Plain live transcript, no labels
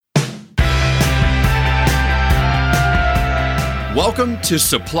Welcome to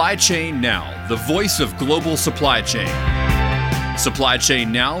Supply Chain Now, the voice of global supply chain. Supply Chain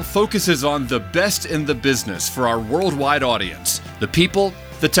Now focuses on the best in the business for our worldwide audience, the people,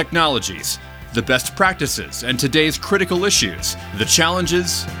 the technologies, the best practices, and today's critical issues, the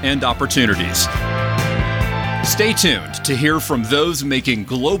challenges and opportunities. Stay tuned to hear from those making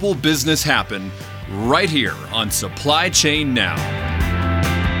global business happen right here on Supply Chain Now.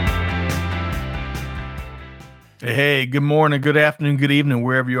 Hey, good morning, good afternoon, good evening,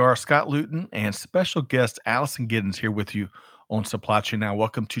 wherever you are. Scott Luton and special guest Allison Giddens here with you on Supply Chain Now.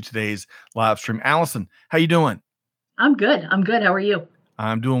 Welcome to today's live stream. Allison, how you doing? I'm good. How are you?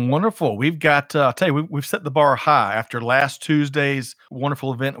 I'm doing wonderful. We've got, I'll tell you, we've set the bar high after last Tuesday's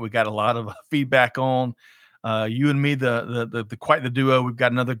wonderful event. We got a lot of feedback on you and me, the quite the duo. We've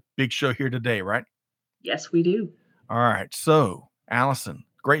got another big show here today, right? Yes, we do. All right. So, Allison,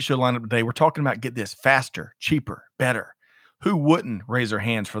 great show lineup today. We're talking about get this faster, cheaper, better. Who wouldn't raise their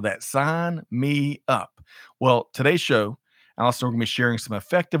hands for that? Sign me up. Well, today's show, Allison, we're going to be sharing some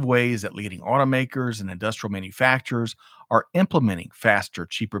effective ways that leading automakers and industrial manufacturers are implementing faster,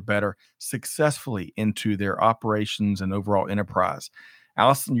 cheaper, better successfully into their operations and overall enterprise.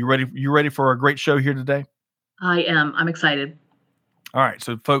 Allison, you ready for a great show here today? I am. I'm excited. All right,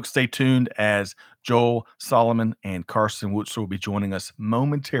 so folks, stay tuned as Joel Solomon and Carsten Wutzler will be joining us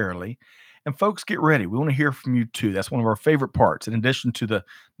momentarily. And folks, get ready. We want to hear from you too. That's one of our favorite parts. In addition to the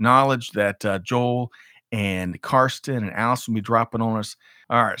knowledge that Joel and Carsten and Allison will be dropping on us.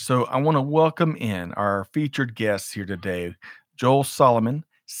 All right, so I want to welcome in our featured guests here today, Joel Solomon,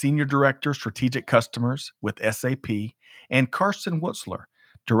 Senior Director, Strategic Customers with SAP, and Carsten Wutzler,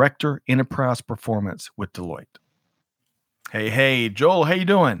 Director, Enterprise Performance with Deloitte. Hey, Joel, how you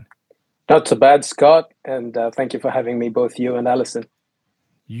doing? Not so bad, Scott, and thank you for having me, both you and Allison.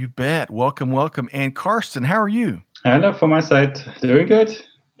 You bet. Welcome. And Carsten, how are you? Hello, from my side. Doing good.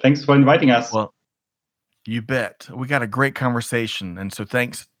 Thanks for inviting us. Well, you bet. We got a great conversation, and so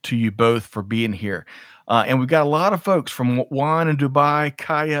thanks to you both for being here. And we've got a lot of folks from Juan in Dubai,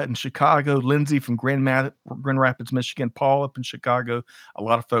 Kaya in Chicago, Lindsay from Grand Rapids, Michigan, Paul up in Chicago. A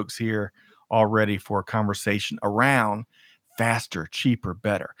lot of folks here all ready for a conversation around faster, cheaper,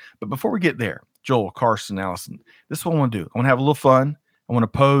 better. But before we get there, Joel, Carsten, Allison, this is what I want to do. I want to have a little fun. I want to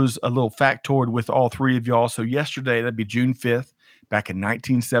pose a little factoid with all three of y'all. So yesterday, that'd be June 5th, back in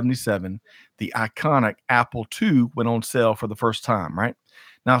 1977, the iconic Apple II went on sale for the first time, right?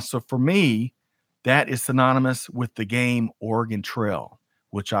 Now, so for me, that is synonymous with the game Oregon Trail,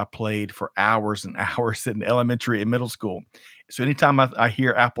 which I played for hours and hours in elementary and middle school. So anytime I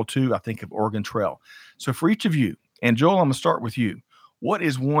hear Apple II, I think of Oregon Trail. So for each of you, and Joel, I'm going to start with you. What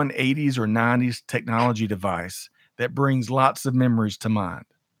is one 80s or 90s technology device that brings lots of memories to mind?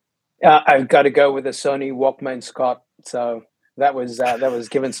 I've got to go with the Sony Walkman, Scott. So that was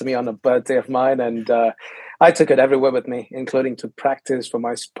given to me on a birthday of mine, and I took it everywhere with me, including to practice for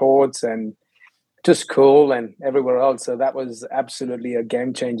my sports and to school and everywhere else. So that was absolutely a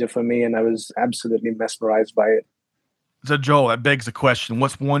game changer for me, and I was absolutely mesmerized by it. So Joel, that begs the question: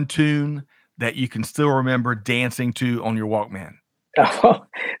 what's one tune that you can still remember dancing to on your Walkman?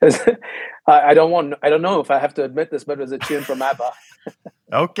 I don't know if I have to admit this, but it was a tune from ABBA.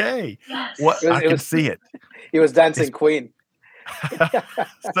 Okay. Yes. I can see it. He was dancing Queen.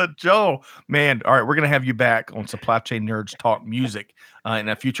 So Joel, man, all right, we're going to have you back on Supply Chain Nerds Talk Music in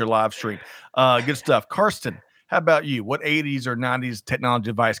a future live stream. Good stuff. Carsten, how about you? What 80s or 90s technology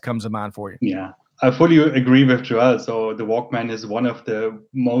device comes to mind for you? Yeah, I fully agree with Joel. So the Walkman is one of the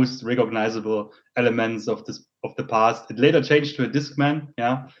most recognizable elements of the past. It later changed to a Discman,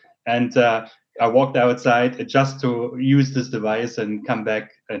 yeah. And I walked outside just to use this device and come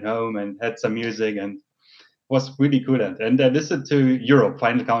back at home and had some music and was really cool. And I listened to Europe,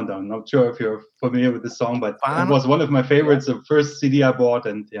 Final Countdown. Not sure if you're familiar with the song, but it was one of my favorites, the first CD I bought,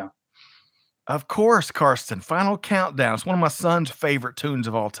 and yeah. Of course, Carsten, Final Countdown. It's one of my son's favorite tunes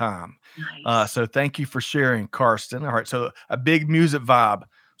of all time. Nice. So thank you for sharing, Carsten. All right, so a big music vibe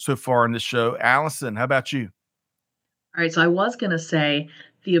so far in the show. Allison, how about you? All right. So I was going to say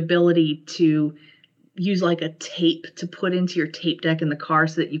the ability to use like a tape to put into your tape deck in the car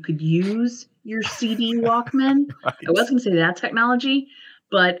so that you could use your CD Walkman. Right. I was going to say that technology,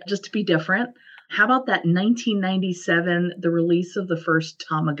 but just to be different, how about that 1997, the release of the first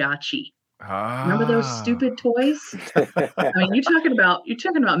Tamagotchi? Remember those stupid toys? I mean, you're talking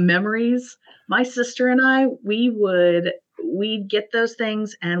about memories. My sister and I, we'd get those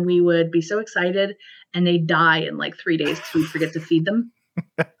things and we would be so excited, and they'd die in like 3 days because we'd forget to feed them.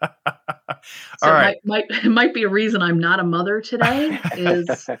 So All right. it might be a reason I'm not a mother today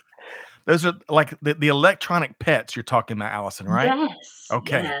is Those are like the electronic pets you're talking about, Allison, right? Yes.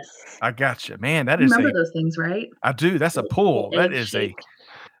 Okay. Yes. I got you. Man, that You is remember those things, right? I do. That's a pull. That is Egg-shaped.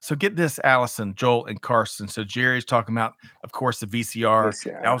 So get this, Allison, Joel, and Carsten. So Jerry's talking about, of course, the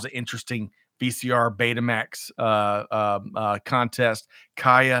VCR. That was an interesting VCR Betamax contest.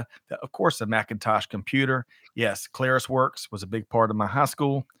 Kaya, of course, the Macintosh computer. Yes, ClarisWorks was a big part of my high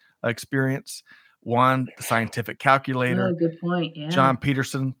school experience. Juan, the scientific calculator. Oh, good point. Yeah. John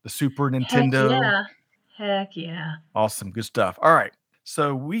Peterson, the Super Nintendo. Heck yeah. Awesome. Good stuff. All right.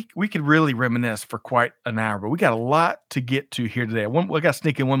 So we could really reminisce for quite an hour, but we got a lot to get to here today. We got to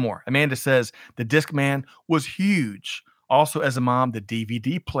sneak in one more. Amanda says the Discman was huge. Also, as a mom, the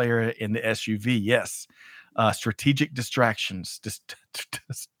DVD player in the SUV. Yes. Strategic distractions.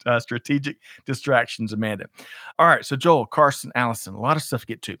 Strategic distractions, Amanda. All right. So Joel, Carsten, Allison, a lot of stuff to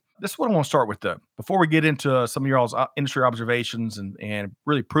get to. This is what I want to start with, though. Before we get into some of y'all's industry observations and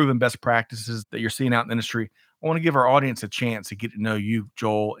really proven best practices that you're seeing out in the industry, I want to give our audience a chance to get to know you,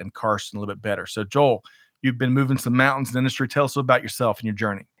 Joel, and Carsten a little bit better. So, Joel, you've been moving some mountains in the industry. Tell us about yourself and your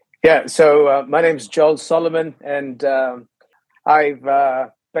journey. Yeah, so my name's Joel Solomon, and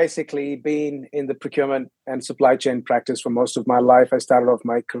I've basically been in the procurement and supply chain practice for most of my life. I started off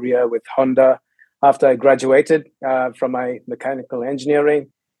my career with Honda after I graduated from my mechanical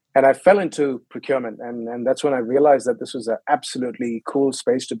engineering. And I fell into procurement, and that's when I realized that this was an absolutely cool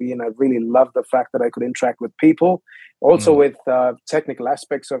space to be in. I really loved the fact that I could interact with people, also with technical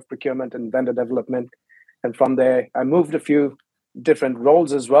aspects of procurement and vendor development. And from there, I moved a few different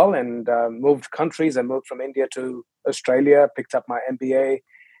roles as well, and moved countries. I moved from India to Australia, picked up my MBA,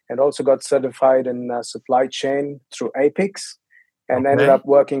 and also got certified in supply chain through APIX. And ended up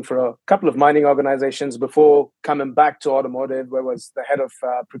working for a couple of mining organizations before coming back to automotive, where I was the head of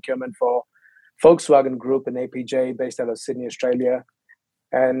procurement for Volkswagen Group in APJ, based out of Sydney, Australia.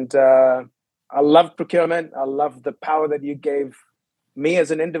 And I loved procurement. I loved the power that you gave me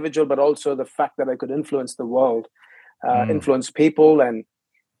as an individual, but also the fact that I could influence the world, influence people.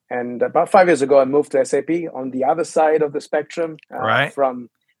 And about 5 years ago, I moved to SAP on the other side of the spectrum, from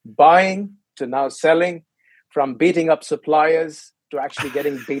buying to now selling, from beating up suppliers to actually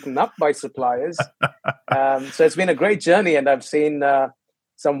getting beaten up by suppliers. So it's been a great journey, and I've seen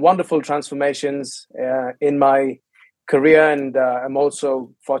some wonderful transformations in my career. And I'm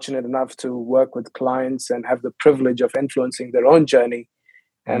also fortunate enough to work with clients and have the privilege of influencing their own journey.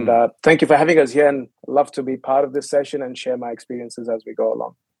 And thank you for having us here, and I'd love to be part of this session and share my experiences as we go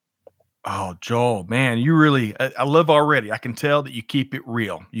along. Oh, Joel, man, you really, I love already. I can tell that you keep it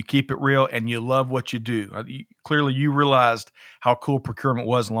real. You keep it real and you love what you do. Clearly, you realized how cool procurement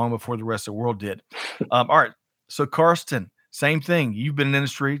was long before the rest of the world did. All right. So, Carsten, same thing. You've been in the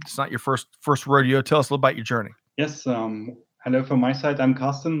industry. It's not your first rodeo. Tell us a little about your journey. Yes. Hello from my side. I'm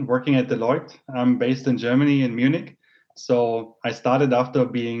Carsten, working at Deloitte. I'm based in Germany, in Munich. So I started after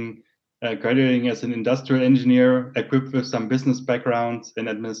being graduating as an industrial engineer, equipped with some business background in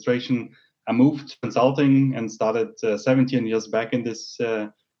administration. I moved to consulting and started 17 years back in this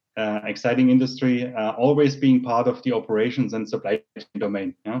exciting industry, always being part of the operations and supply chain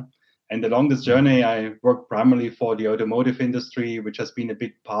domain. Yeah? And along this journey, I worked primarily for the automotive industry, which has been a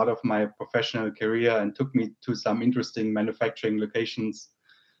big part of my professional career and took me to some interesting manufacturing locations.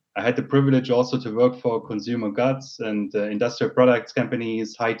 I had the privilege also to work for consumer goods and industrial products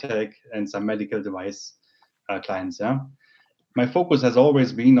companies, high tech, and some medical device clients. Yeah, my focus has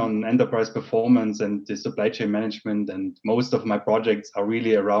always been on enterprise performance and the supply chain management, and most of my projects are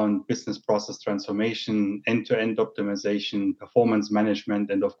really around business process transformation, end-to-end optimization, performance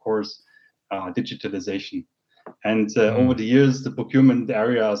management, and of course, digitalization. And over the years, the procurement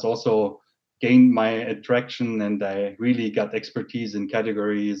area has also gained my attraction, and I really got expertise in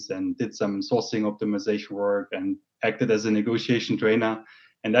categories and did some sourcing optimization work and acted as a negotiation trainer.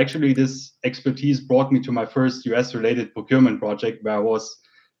 And actually, this expertise brought me to my first US-related procurement project, where I was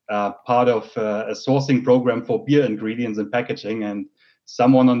part of a sourcing program for beer ingredients and packaging. And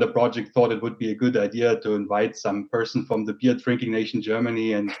someone on the project thought it would be a good idea to invite some person from the beer drinking nation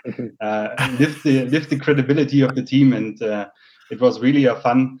Germany and lift the credibility of the team. And it was really a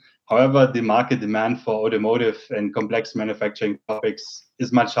fun. However, the market demand for automotive and complex manufacturing topics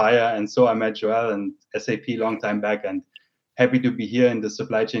is much higher. And so I met Joel and SAP a long time back, and happy to be here in the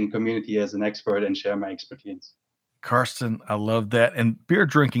supply chain community as an expert and share my expertise. Carsten, I love that. And beer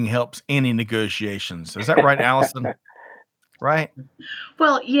drinking helps any negotiations. Is that right, Allison? Right?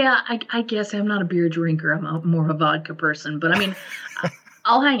 Well, yeah, I guess I'm not a beer drinker. I'm more of a vodka person. But I mean,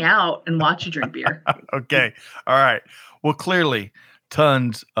 I'll hang out and watch you drink beer. Okay. All right. Well, clearly,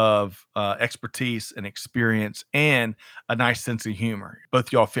 tons of expertise and experience and a nice sense of humor.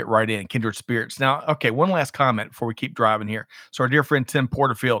 Both y'all fit right in, kindred spirits. Now, okay, one last comment before we keep driving here. So our dear friend Tim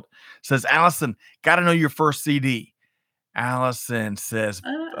Porterfield says, Allison, got to know your first CD. Allison says,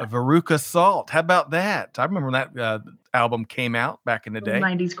 Veruca Salt. How about that? I remember that album came out back in the day.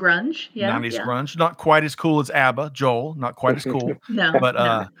 90s grunge. Yeah. 90s grunge. Not quite as cool as ABBA, Joel. Not quite as cool. No. But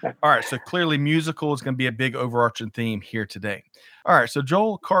all right. So clearly musical is going to be a big overarching theme here today. All right. So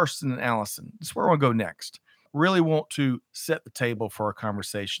Joel, Karsten, and Allison, this is where I want to go next. Really want to set the table for our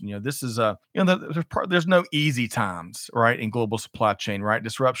conversation. You know, this is there's no easy times, right, in global supply chain, right?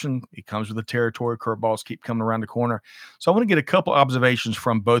 Disruption, it comes with the territory. Curveballs keep coming around the corner. So I want to get a couple observations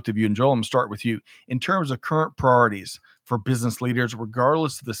from both of you. And Joel, I'm going to start with you. In terms of current priorities for business leaders,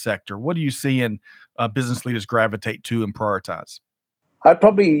 regardless of the sector, what do you see in business leaders gravitate to and prioritize? I'd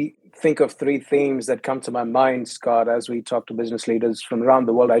probably think of three themes that come to my mind, Scott, as we talk to business leaders from around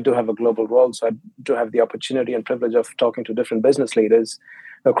the world. I do have a global role, so I do have the opportunity and privilege of talking to different business leaders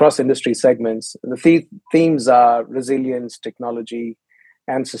across industry segments. The themes are resilience, technology,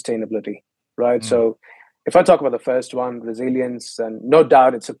 and sustainability, right? So if I talk about the first one, resilience, and no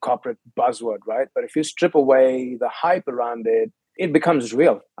doubt it's a corporate buzzword, right? But if you strip away the hype around it, it becomes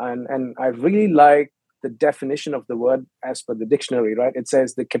real. And I really like the definition of the word as per the dictionary, right? It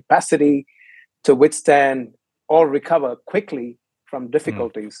says the capacity to withstand or recover quickly from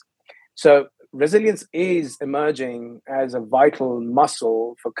difficulties. So resilience is emerging as a vital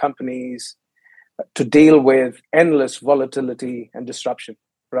muscle for companies to deal with endless volatility and disruption,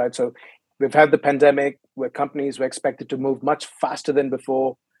 right? So we've had the pandemic where companies were expected to move much faster than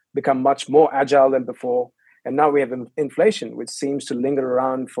before, become much more agile than before. And now we have inflation, which seems to linger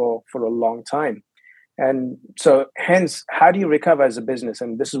around for a long time. And so hence, how do you recover as a business?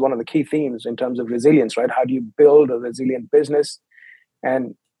 And this is one of the key themes in terms of resilience, right? How do you build a resilient business?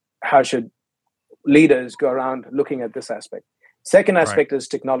 And how should leaders go around looking at this aspect? Second aspect is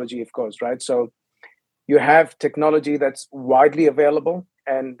technology, of course, right? So you have technology that's widely available.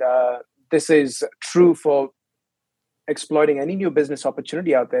 And this is true for exploiting any new business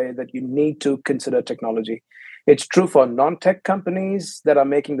opportunity out there, that you need to consider technology. It's true for non-tech companies that are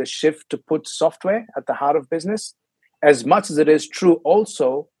making the shift to put software at the heart of business, as much as it is true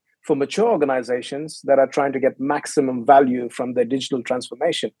also for mature organizations that are trying to get maximum value from their digital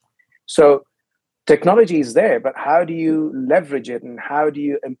transformation. So technology is there, but how do you leverage it and how do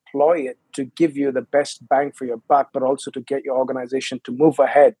you employ it to give you the best bang for your buck, but also to get your organization to move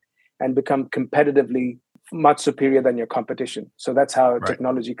ahead and become competitively much superior than your competition? So that's how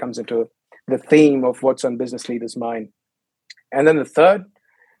technology comes into the theme of what's on business leaders' mind. And then the third,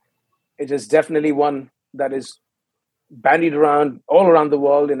 it is definitely one that is bandied around all around the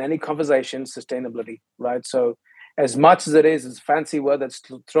world in any conversation, sustainability, right? So as much as it is a fancy word that's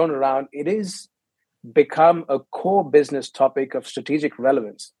thrown around, it is become a core business topic of strategic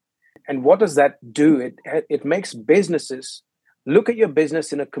relevance. And what does that do? It makes businesses look at your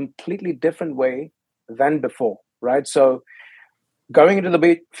business in a completely different way than before, right? So going into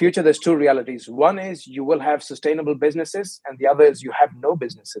the future, there's two realities. One is you will have sustainable businesses, and the other is you have no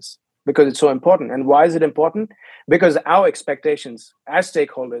businesses, because it's so important. And why is it important? Because our expectations as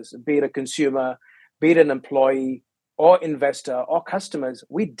stakeholders, be it a consumer, be it an employee or investor or customers,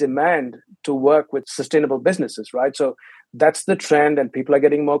 we demand to work with sustainable businesses, right? So that's the trend, and people are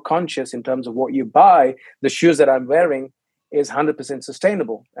getting more conscious in terms of what you buy. The shoes that I'm wearing is 100%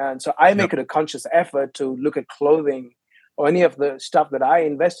 sustainable. And so I make it a conscious effort to look at clothing or any of the stuff that I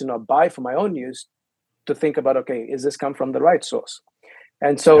invest in or buy for my own use to think about, okay, is this come from the right source?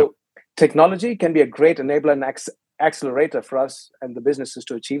 And so technology can be a great enabler and accelerator for us and the businesses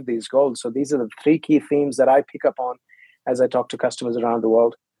to achieve these goals. So these are the three key themes that I pick up on as I talk to customers around the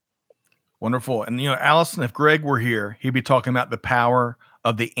world. Wonderful. And, Allison, if Greg were here, he'd be talking about the power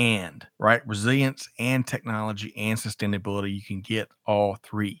of the and, right? Resilience and technology and sustainability. You can get all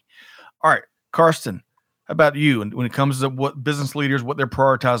three. All right, Karsten, how about you? And when it comes to what business leaders, what they're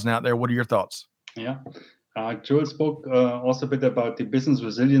prioritizing out there, what are your thoughts? Yeah. Joel spoke also a bit about the business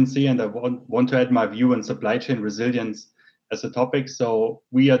resiliency, and I want to add my view on supply chain resilience as a topic. So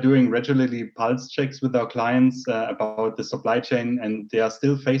we are doing regularly pulse checks with our clients about the supply chain, and they are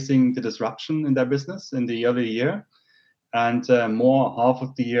still facing the disruption in their business in the early year. And more half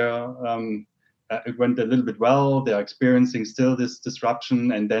of the year, it went a little bit well. They're experiencing still this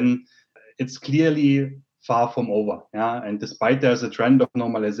disruption, and then it's clearly far from over. Yeah, and despite there's a trend of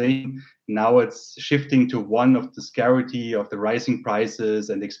normalization, now it's shifting to one of the scarcity of the rising prices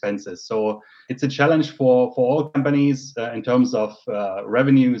and expenses. So it's a challenge for all companies in terms of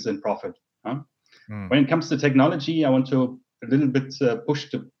revenues and profit. When it comes to technology, I want to a little bit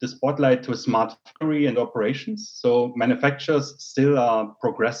pushed the spotlight to smart factory and operations. So manufacturers still are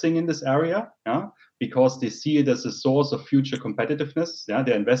progressing in this area, because they see it as a source of future competitiveness. Yeah,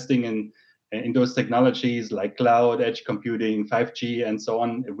 they're investing in those technologies like cloud, edge computing, 5G, and so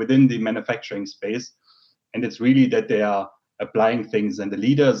on within the manufacturing space. And it's really that they are applying things, and the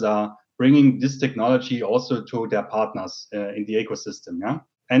leaders are bringing this technology also to their partners in the ecosystem. Yeah.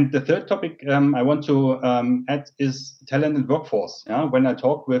 And the third topic I want to add is talent and workforce. Yeah? When I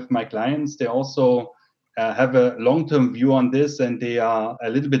talk with my clients, they also have a long-term view on this, and they are a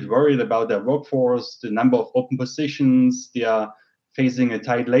little bit worried about their workforce, the number of open positions. They are facing a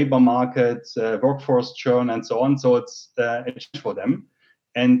tight labor market, workforce churn, and so on. So it's a challenge for them.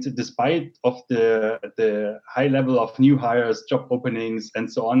 And despite of the high level of new hires, job openings,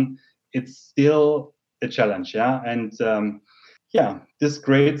 and so on, it's still a challenge. Yeah, and this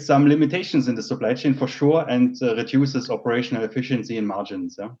creates some limitations in the supply chain for sure, and reduces operational efficiency and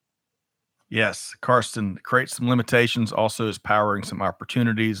margins. Yeah? Yes, Carsten creates some limitations, also is powering some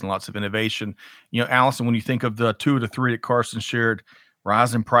opportunities and lots of innovation. Allison, when you think of the 2 to 3 that Carsten shared,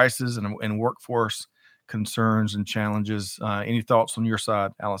 rising prices and workforce concerns and challenges, any thoughts on your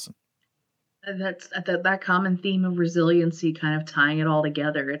side, Allison? That's that common theme of resiliency, kind of tying it all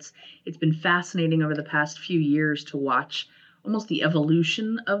together. It's been fascinating over the past few years to watch almost the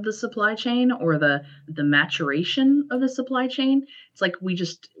evolution of the supply chain, or the maturation of the supply chain. It's like we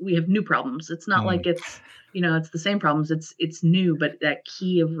have new problems. It's not like it's the same problems. It's new, but that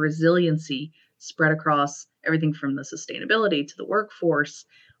key of resiliency spread across everything from the sustainability to the workforce.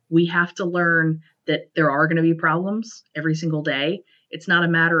 We have to learn that there are going to be problems every single day. It's not a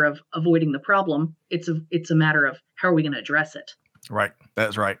matter of avoiding the problem. It's a matter of how are we going to address it. Right.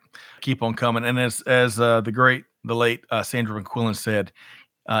 That's right. Keep on coming. And as the late Sandra McQuillan said,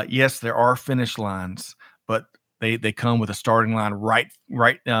 yes, there are finish lines, but they come with a starting line right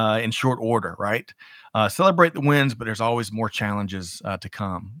in short order, right? Celebrate the wins, but there's always more challenges to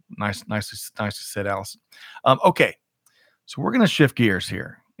come. Nicely said, Allison. Okay, so we're going to shift gears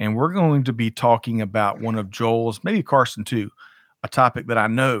here, and we're going to be talking about one of Joel's, maybe Carsten too, a topic that I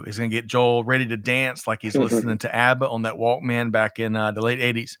know is going to get Joel ready to dance like he's listening to ABBA on that Walkman back in the late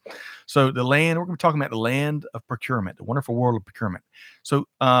 80s. So we're going to be talking about the land of procurement, the wonderful world of procurement. So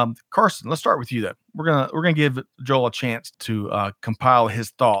Carsten, let's start with you though. We're going to give Joel a chance to compile his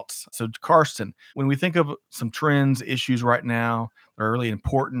thoughts. So Carsten, when we think of some trends, issues right now that are really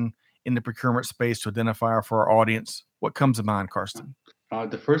important in the procurement space to identify for our audience, what comes to mind, Carsten?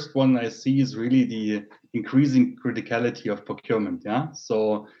 The first one I see is really the increasing criticality of procurement. Yeah,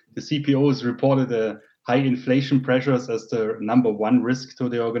 so the CPOs reported high inflation pressures as the number one risk to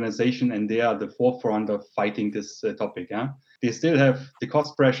the organization, and they are the forefront of fighting this topic. Yeah, they still have the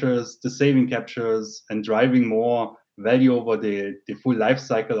cost pressures, the saving captures, and driving more value over the full life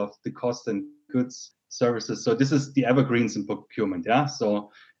cycle of the cost and goods services. So this is the evergreens in procurement. Yeah,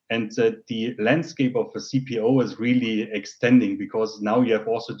 so. And the landscape of a CPO is really extending, because now you have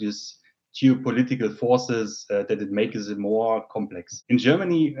also these geopolitical forces that it makes it more complex. In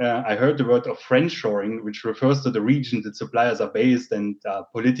Germany, I heard the word of friendshoring, which refers to the region that suppliers are based and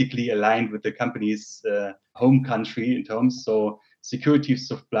politically aligned with the company's home country in terms. So security of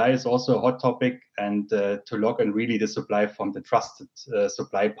supply is also a hot topic, and to lock in really the supply from the trusted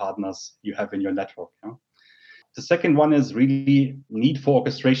supply partners you have in your network. Yeah? The second one is really need for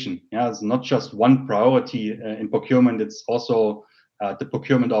orchestration. Yeah, it's not just one priority in procurement. It's also the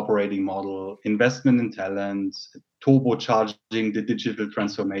procurement operating model, investment in talent, turbocharging the digital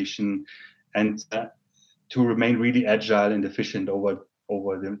transformation, and to remain really agile and efficient over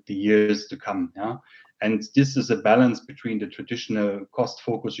the years to come. Yeah, and this is a balance between the traditional cost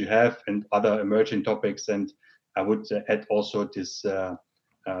focus you have and other emerging topics. And I would add also this.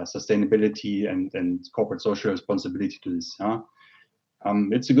 Sustainability and corporate social responsibility to this.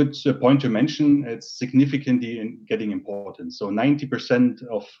 It's a good point to mention. It's significantly getting important. So 90%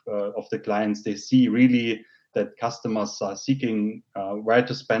 of the clients, they see really that customers are seeking where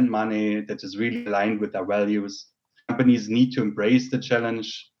to spend money that is really aligned with their values. Companies need to embrace the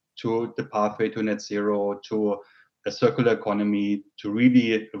challenge to the pathway to net zero, to a circular economy, to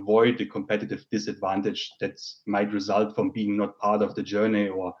really avoid the competitive disadvantage that might result from being not part of the journey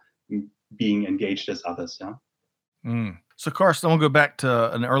or being engaged as others. Yeah. So Carsten, I want to go back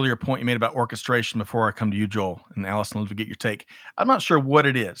to an earlier point you made about orchestration before I come to you, Joel, and Allison, I'll get your take. I'm not sure what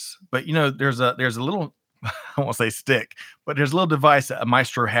it is, but there's a little, I won't say stick, but there's a little device that a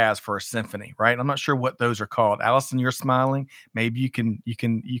maestro has for a symphony, right? I'm not sure what those are called. Allison, you're smiling. Maybe you can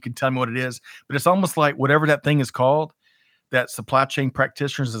tell me what it is, but it's almost like whatever that thing is called, that supply chain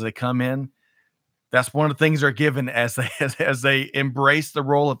practitioners, as they come in, That's one of the things they're given as they embrace the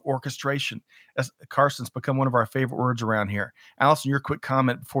role of orchestration. As Carson's become one of our favorite words around here. Allison, your quick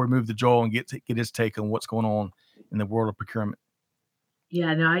comment before we move to Joel and get his take on what's going on in the world of procurement.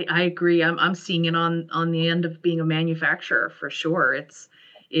 Yeah, no, I agree. I'm seeing it on the end of being a manufacturer for sure. It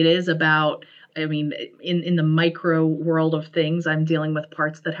is about, I mean, in the micro world of things, I'm dealing with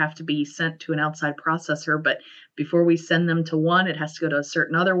parts that have to be sent to an outside processor, but before we send them to one, it has to go to a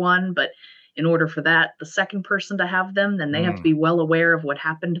certain other one. But in order for the second person to have them, then they have to be well aware of what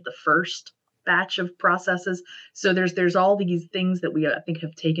happened to the first batch of processes. So there's all these things that we, I think,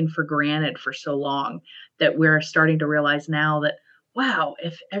 have taken for granted for so long that we're starting to realize now that, wow,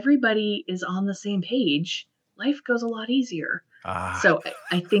 if everybody is on the same page, life goes a lot easier. So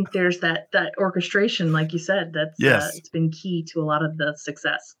I think there's that orchestration, like you said, that's it's been key to a lot of the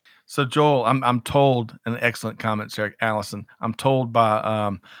success. So Joel, I'm told, an excellent comment, Sarah, Allison. I'm told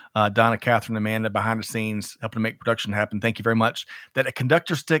by Donna, Catherine, Amanda behind the scenes helping to make production happen. Thank you very much. That a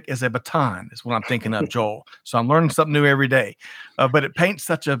conductor stick is a baton is what I'm thinking of, Joel. So I'm learning something new every day. But it paints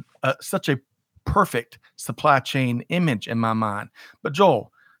such a perfect supply chain image in my mind. But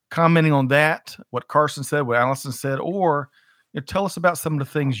Joel, commenting on that, what Carson said, what Allison said, or tell us about some of the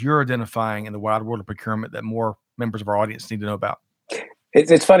things you're identifying in the wide world of procurement that more members of our audience need to know about.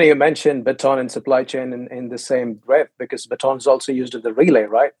 It's funny you mentioned baton and supply chain in the same breath, because baton is also used as the relay,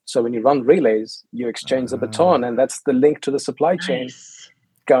 right? So when you run relays, you exchange the baton, and that's the link to the supply chain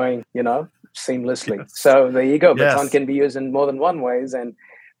going, seamlessly. Yes. So there you go. Baton can be used in more than one ways and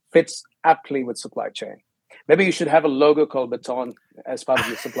fits aptly with supply chain. Maybe you should have a logo called Baton as part of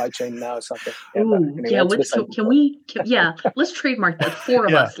your supply chain now or something. Let's trademark that. 4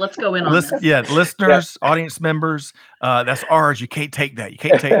 of us. Let's go in on this. Yeah, listeners, audience members, that's ours. You can't take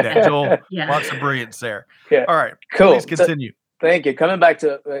that. Joel, lots of brilliance there. Yeah. All right, cool. Please continue. So, thank you. Coming back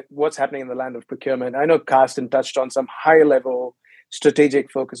to what's happening in the land of procurement, I know Carsten touched on some high-level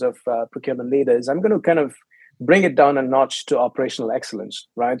strategic focus of procurement leaders. I'm going to kind of bring it down a notch to operational excellence,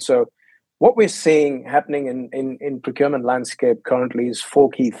 right? So what we're seeing happening in procurement landscape currently is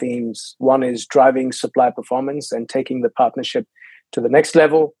 4 key themes. One is driving supply performance and taking the partnership to the next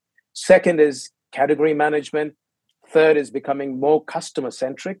level. Second is category management. Third is becoming more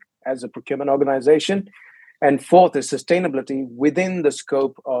customer-centric as a procurement organization. And fourth is sustainability within the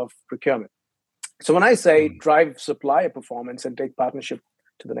scope of procurement. So when I say drive supplier performance and take partnership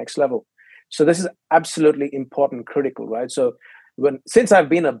to the next level, so this is absolutely important, critical, right? So since I've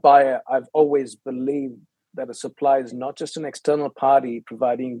been a buyer, I've always believed that a supplier is not just an external party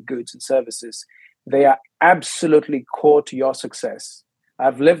providing goods and services. They are absolutely core to your success.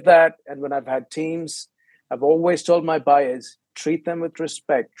 I've lived that, and when I've had teams, I've always told my buyers, treat them with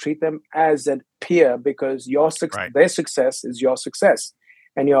respect, treat them as a peer, because their success is your success,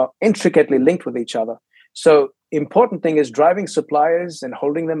 and you're intricately linked with each other. So important thing is driving suppliers and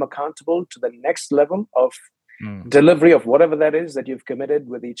holding them accountable to the next level of delivery of whatever that is that you've committed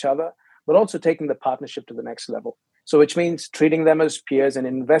with each other, but also taking the partnership to the next level. So which means treating them as peers and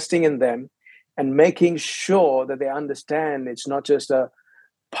investing in them and making sure that they understand it's not just a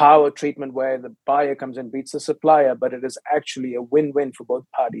power treatment where the buyer comes and beats the supplier, but it is actually a win-win for both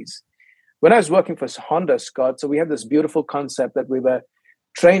parties. When I was working for Honda, Scott, so we had this beautiful concept that we were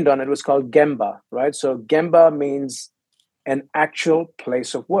trained on. It was called Gemba, right? So Gemba means an actual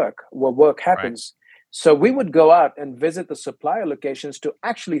place of work where work happens. Right. So we would go out and visit the supplier locations to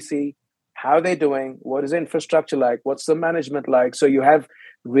actually see how they're doing, what is the infrastructure like, what's the management like. So you have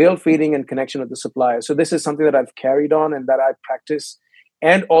real feeding and connection with the supplier. So this is something that I've carried on and that I practice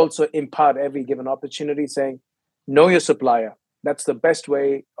and also impart every given opportunity, saying, know your supplier. That's the best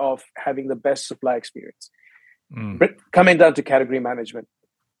way of having the best supply experience. Coming down to category management.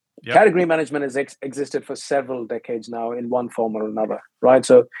 Yep. Category management has existed for several decades now in one form or another, right?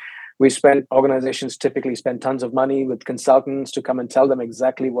 So organizations typically spend tons of money with consultants to come and tell them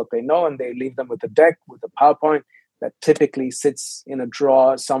exactly what they know, and they leave them with a deck, with a PowerPoint that typically sits in a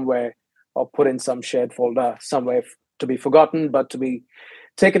drawer somewhere or put in some shared folder somewhere to be forgotten, but to be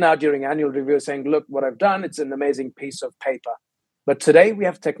taken out during annual review saying, look, what I've done, it's an amazing piece of paper. But today we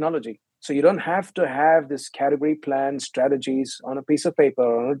have technology. So you don't have to have this category plan strategies on a piece of paper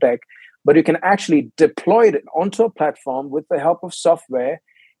or on a deck, but you can actually deploy it onto a platform with the help of software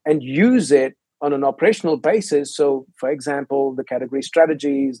and use it on an operational basis. So, for example, the category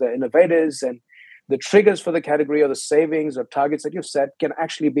strategies, the innovators, and the triggers for the category or the savings or targets that you've set can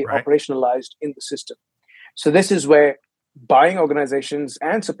actually be operationalized in the system. So this is where buying organizations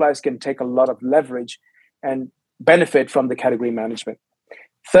and suppliers can take a lot of leverage and benefit from the category management.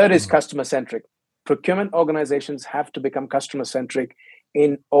 Third is customer-centric. Procurement organizations have to become customer-centric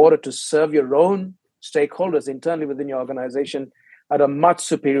in order to serve your own stakeholders internally within your organization at a much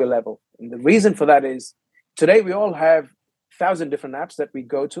superior level. And the reason for that is today we all have 1,000 different apps that we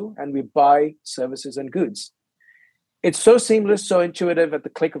go to and we buy services and goods. It's so seamless, so intuitive. At the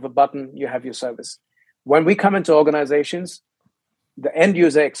click of a button, you have your service. When we come into organizations, the end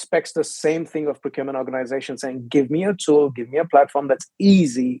user expects the same thing of procurement organizations, saying, give me a tool, give me a platform that's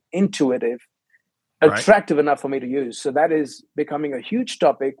easy, intuitive, attractive enough for me to use. So that is becoming a huge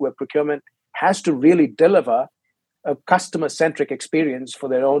topic where procurement has to really deliver a customer-centric experience for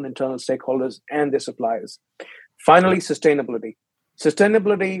their own internal stakeholders and their suppliers. Finally, sustainability.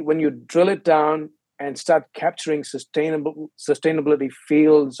 Sustainability, when you drill it down and start capturing sustainability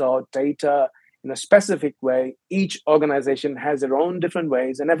fields or data in a specific way, each organization has their own different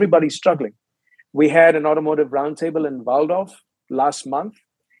ways and everybody's struggling. We had an automotive roundtable in Waldorf last month,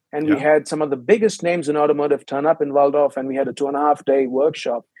 and we had some of the biggest names in automotive turn up in Waldorf, and we had a 2.5-day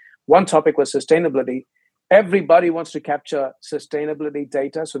workshop. One topic was sustainability. Everybody wants to capture sustainability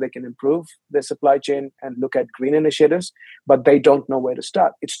data so they can improve their supply chain and look at green initiatives, but they don't know where to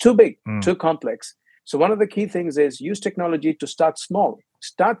start. It's too big, too complex. So one of the key things is use technology to start small.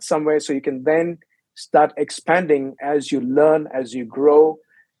 Start somewhere so you can then start expanding as you learn, as you grow,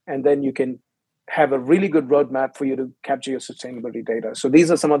 and then you can have a really good roadmap for you to capture your sustainability data. So these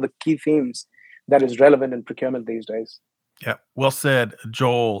are some of the key themes that is relevant in procurement these days. Yeah, well said,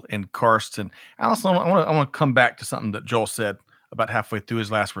 Joel and Karsten. Allison, I want to come back to something that Joel said about halfway through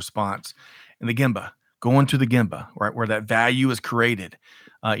his last response. In the Gemba, going to the Gemba, right, where that value is created.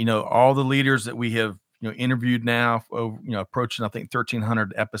 All the leaders that we have interviewed now, approaching I think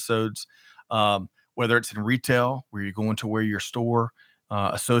 1,300 episodes. Whether it's in retail, where you're going to where your store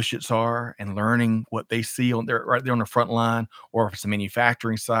associates are and learning what they see right there on the front line, or if it's a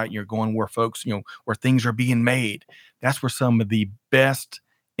manufacturing site, you're going where folks, where things are being made. That's where some of the best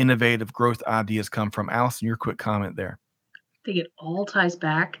innovative growth ideas come from. Allison, your quick comment there. I think it all ties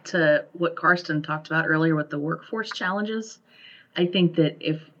back to what Karsten talked about earlier with the workforce challenges. I think that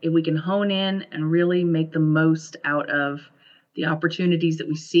if we can hone in and really make the most out of the opportunities that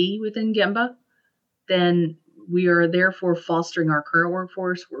we see within Gemba, then we are therefore fostering our current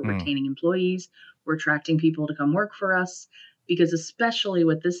workforce. We're retaining employees. We're attracting people to come work for us. Because especially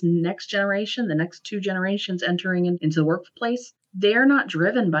with this next generation, the next 2 generations entering into the workplace, they're not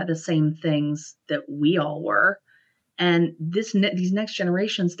driven by the same things that we all were. And these next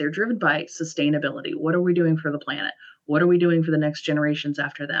generations, they're driven by sustainability. What are we doing for the planet? What are we doing for the next generations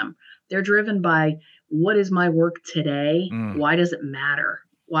after them? They're driven by, what is my work today? Why does it matter?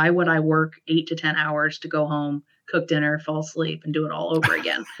 Why would I work 8 to 10 hours to go home, cook dinner, fall asleep, and do it all over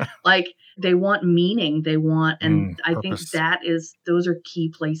again? Like, they want meaning. They want, and I think those are key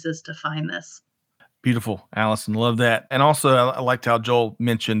places to find this. Beautiful, Allison. Love that. And also, I liked how Joel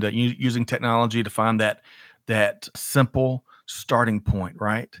mentioned using technology to find that simple starting point,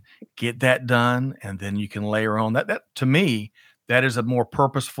 right? Get that done, and then you can layer on that. To me, that is a more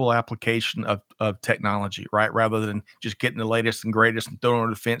purposeful application of technology, right? Rather than just getting the latest and greatest and throwing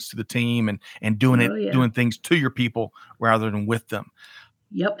a defense to the team and doing things to your people rather than with them.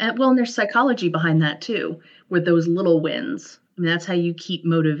 Yep. And there's psychology behind that too, with those little wins. I mean, that's how you keep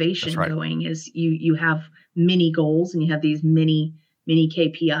motivation going, is you have mini goals and you have these mini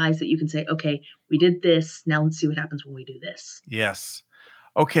KPIs that you can say, okay, we did this. Now let's see what happens when we do this. Yes.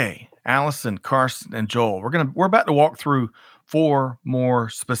 Okay. Allison, Karsten, and Joel, we're about to walk through 4 more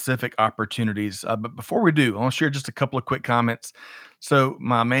specific opportunities. But before we do, I want to share just a couple of quick comments. So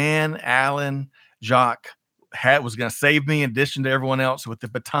my man, Alan Jacques, was going to save me in addition to everyone else with the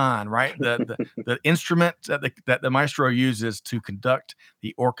baton, right? The instrument that the maestro uses to conduct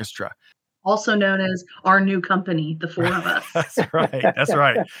the orchestra. Also known as our new company, the 4 of us. That's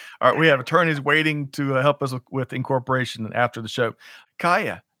right. All right. We have attorneys waiting to help us with incorporation after the show.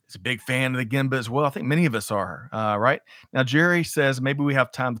 Kaya is a big fan of the Gemba as well. I think many of us are, right? Now, Jerry says, maybe we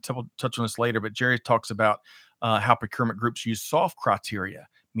have time to touch on this later, but Jerry talks about how procurement groups use soft criteria,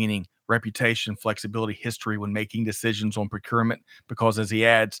 meaning reputation, flexibility, history when making decisions on procurement, because as he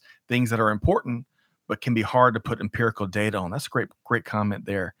adds, things that are important but can be hard to put empirical data on. That's a great comment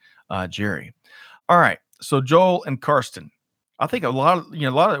there, Jerry. All right. So Joel and Karsten, I think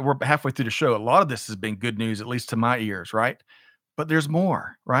we're halfway through the show. A lot of this has been good news, at least to my ears, right? But there's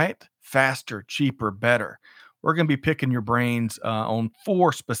more, right? Faster, cheaper, better. We're going to be picking your brains on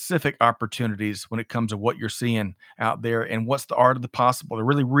 4 specific opportunities when it comes to what you're seeing out there and what's the art of the possible, the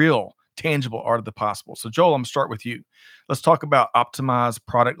really real, tangible art of the possible. So Joel, I'm going to start with you. Let's talk about optimized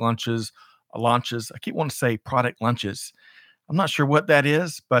product launches. I keep wanting to say product lunches. I'm not sure what that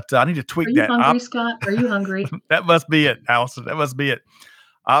is, but I need to tweak that. Are you hungry, Scott? Are you hungry? That must be it, Allison. That must be it.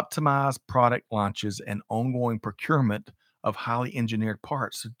 optimize product launches, and ongoing procurement of highly engineered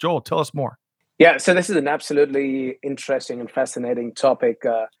parts. So Joel, tell us more. Yeah, so this is an absolutely interesting and fascinating topic,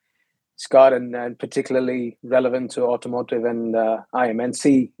 Scott, and particularly relevant to automotive and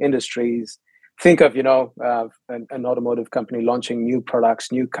IMNC industries. Think of, an automotive company launching new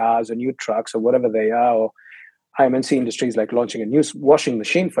products, new cars or new trucks or whatever they are, or IMNC industries like launching a new washing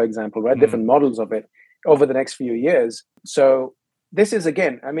machine, for example, right? Different models of it over the next few years. So this is,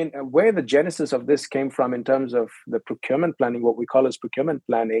 again, where the genesis of this came from in terms of the procurement planning, what we call as procurement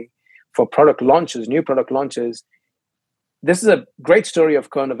planning for product launches, new product launches. This is a great story of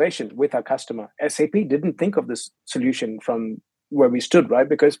co-innovation with our customer. SAP didn't think of this solution from where we stood, right?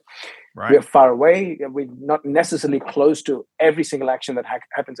 Because we're far away. We're not necessarily close to every single action that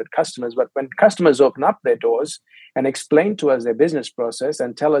happens at customers. But when customers open up their doors and explain to us their business process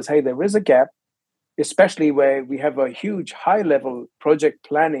and tell us, hey, there is a gap, especially where we have a huge high-level project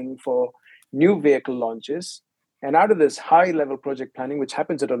planning for new vehicle launches. And out of this high-level project planning, which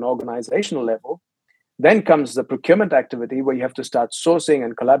happens at an organizational level, then comes the procurement activity where you have to start sourcing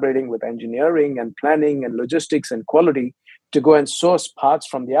and collaborating with engineering and planning and logistics and quality to go and source parts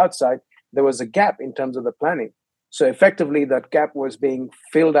from the outside. There was a gap in terms of the planning. So effectively, that gap was being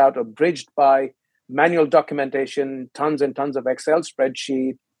filled out or bridged by manual documentation, tons and tons of Excel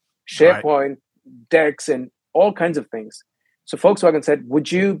spreadsheet, SharePoint, decks, and all kinds of things. So Volkswagen said,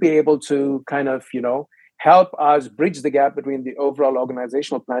 would you be able to kind of, help us bridge the gap between the overall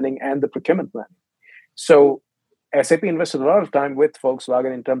organizational planning and the procurement planning? So SAP invested a lot of time with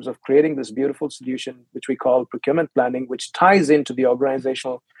Volkswagen in terms of creating this beautiful solution, which we call procurement planning, which ties into the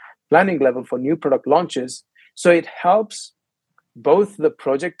organizational planning level for new product launches. So it helps both the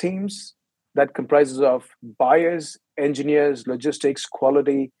project teams that comprises of buyers, engineers, logistics,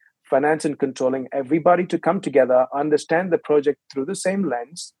 quality, finance and controlling, everybody to come together, understand the project through the same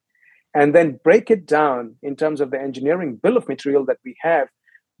lens, and then break it down in terms of the engineering bill of material that we have,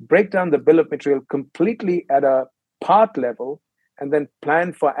 break down the bill of material completely at a part level, and then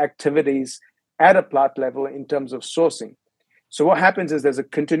plan for activities at a part level in terms of sourcing. So what happens is there's a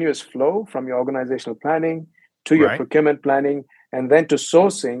continuous flow from your organizational planning to your procurement planning, and then to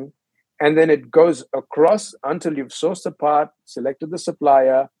sourcing, and then it goes across until you've sourced the part, selected the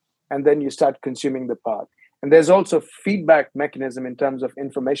supplier, and then you start consuming the part. And there's also feedback mechanism in terms of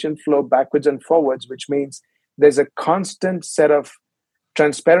information flow backwards and forwards, which means there's a constant set of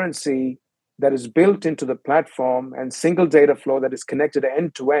transparency that is built into the platform and single data flow that is connected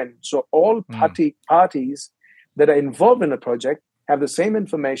end to end. So all parties that are involved in a project have the same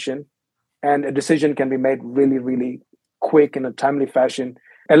information, and a decision can be made really, really quick in a timely fashion,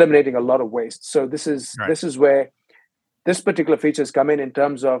 eliminating a lot of waste. So this is where this particular features come in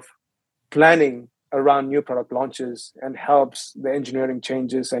terms of planning around new product launches and helps the engineering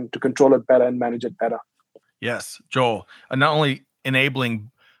changes and to control it better and manage it better. Yes, Joel. Not only enabling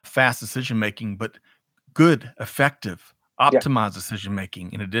fast decision making, but good, effective, optimized decision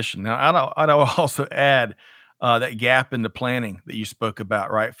making in addition. Now, I'd also add that gap in the planning that you spoke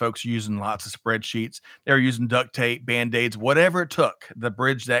about, right? Folks using lots of spreadsheets. They're using duct tape, Band-Aids, whatever it took to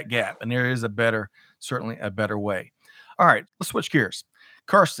bridge that gap. And there is certainly a better way. All right, let's switch gears.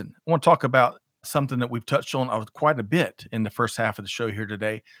 Carsten, I want to talk about something that we've touched on quite a bit in the first half of the show here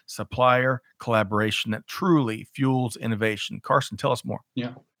today, supplier collaboration that truly fuels innovation. Carsten, tell us more.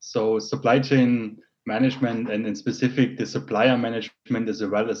 Yeah, so supply chain management, and in specific, the supplier management, is a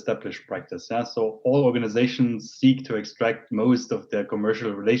well-established practice. Yeah? So all organizations seek to extract most of their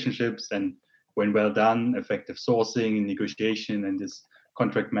commercial relationships, and when well done, effective sourcing, negotiation, and this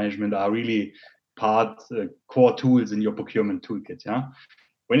contract management are really core tools in your procurement toolkit. Yeah.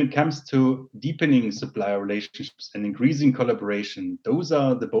 When it comes to deepening supplier relationships and increasing collaboration, those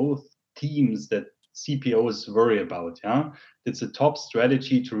are the both themes that CPOs worry about. Yeah, it's a top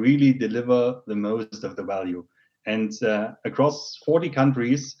strategy to really deliver the most of the value. And across 40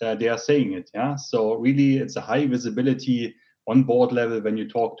 countries, they are saying it. Yeah, so really, it's a high visibility on board level when you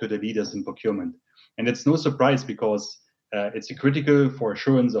talk to the leaders in procurement. And it's no surprise because it's critical for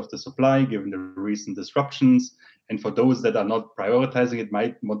assurance of the supply, given the recent disruptions. And for those that are not prioritizing it,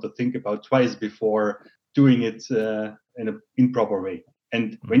 might want to think about twice before doing it in an improper way.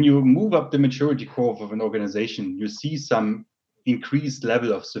 And when you move up the maturity curve of an organization, you see some increased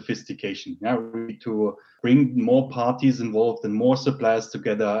level of sophistication. Yeah, really to bring more parties involved and more suppliers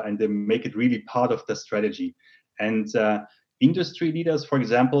together, and then make it really part of the strategy. And industry leaders, for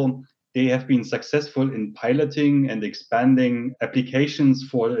example, they have been successful in piloting and expanding applications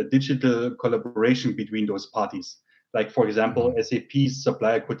for a digital collaboration between those parties. Like, for example, SAP's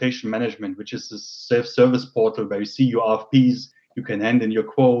supplier quotation management, which is a self-service portal where you see your RFPs, You can hand in your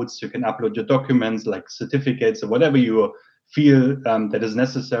quotes, you can upload your documents like certificates or whatever you feel that is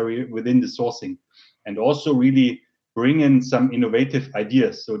necessary within the sourcing. And also really bring in some innovative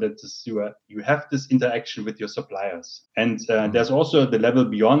ideas so that you have this interaction with your suppliers. And there's also the level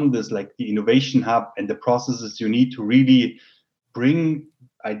beyond this, like the innovation hub and the processes you need to really bring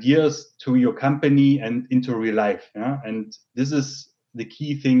ideas to your company and into real life. Yeah? And this is the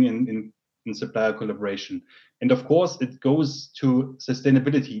key thing in supplier collaboration. And of course, it goes to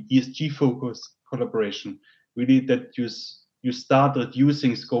sustainability, ESG focused collaboration, really that you start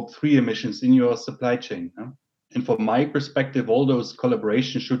reducing scope 3 emissions in your supply chain. Yeah? And from my perspective, all those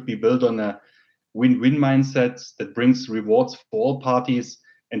collaborations should be built on a win-win mindset that brings rewards for all parties.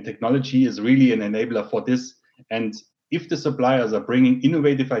 And technology is really an enabler for this. And if the suppliers are bringing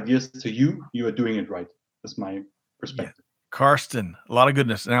innovative ideas to you, you are doing it right. That's my perspective. Yeah. Karsten, a lot of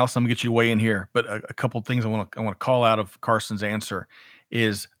goodness. And Allison, I'm going to get you way in here. But a couple of things I want to call out of Karsten's answer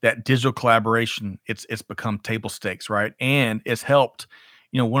is that digital collaboration, it's become table stakes, right? And it's helped.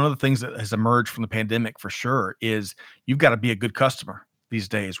 One of the things that has emerged from the pandemic for sure is you've got to be a good customer these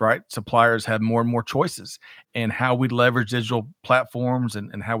days, right? Suppliers have more and more choices, and how we leverage digital platforms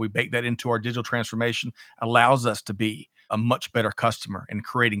and how we bake that into our digital transformation allows us to be a much better customer and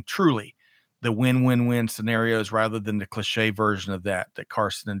creating truly the win-win-win scenarios rather than the cliche version of that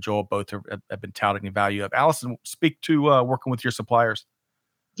Karsten and Joel both have been touting the value of. Allison, speak to working with your suppliers.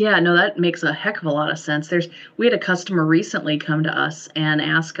 Yeah, no, that makes a heck of a lot of sense. We had a customer recently come to us and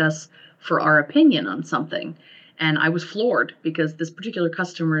ask us for our opinion on something. And I was floored because this particular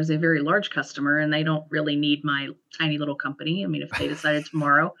customer is a very large customer and they don't really need my tiny little company. I mean, if they decided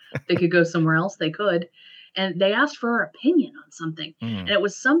tomorrow they could go somewhere else, they could. And they asked for our opinion on something. And it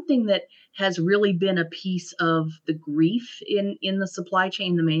was something that has really been a piece of the grief in the supply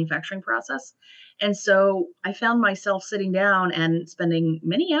chain, the manufacturing process. And so I found myself sitting down and spending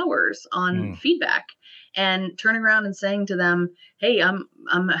many hours on feedback and turning around and saying to them, hey,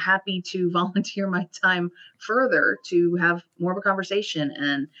 I'm happy to volunteer my time further to have more of a conversation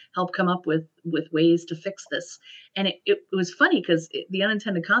and help come up with ways to fix this. And it was funny because the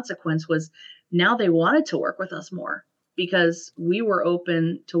unintended consequence was now they wanted to work with us more because we were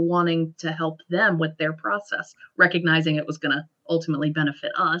open to wanting to help them with their process, recognizing it was going to ultimately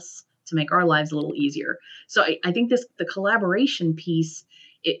benefit us to make our lives a little easier. So I think the collaboration piece,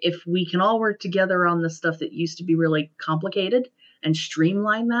 if we can all work together on the stuff that used to be really complicated and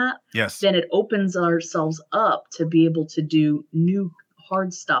streamline that, yes, then it opens ourselves up to be able to do new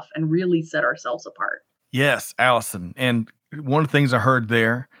hard stuff and really set ourselves apart. Yes, Allison. And one of the things I heard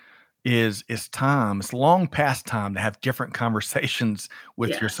there is time. It's long past time to have different conversations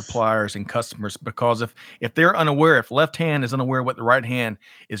with your suppliers and customers, because if they're unaware, if left hand is unaware what the right hand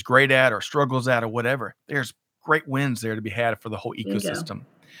is great at or struggles at or whatever, there's great wins there to be had for the whole ecosystem.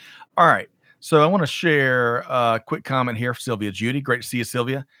 All right. So I want to share a quick comment here for Sylvia Judy. Great to see you,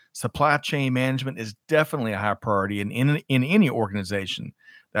 Sylvia. Supply chain management is definitely a high priority in any organization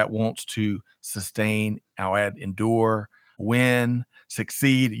that wants to sustain, I'll add, endure, win,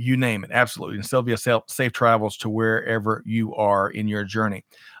 succeed, you name it. Absolutely. And Sylvia, safe travels to wherever you are in your journey.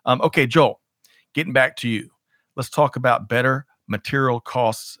 Okay, Joel, getting back to you. Let's talk about better material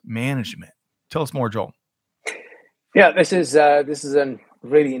costs management. Tell us more, Joel. Yeah, this is a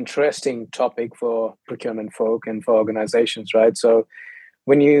really interesting topic for procurement folk and for organizations, right? So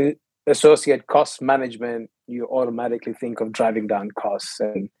when you associate cost management, you automatically think of driving down costs.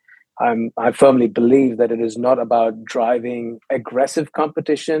 And I firmly believe that it is not about driving aggressive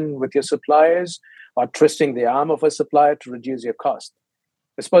competition with your suppliers or twisting the arm of a supplier to reduce your cost.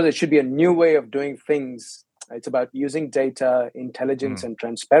 I suppose it should be a new way of doing things. It's about using data, intelligence, and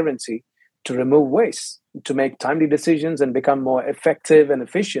transparency to remove waste, to make timely decisions and become more effective and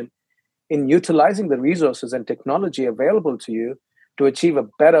efficient in utilizing the resources and technology available to you to achieve a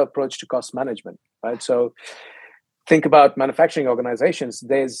better approach to cost management, right? So think about manufacturing organizations.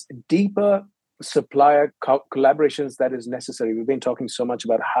 There's deeper supplier collaborations that is necessary. We've been talking so much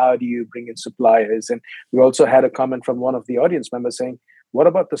about how do you bring in suppliers. And we also had a comment from one of the audience members saying, what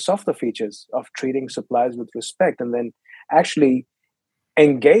about the softer features of treating suppliers with respect and then actually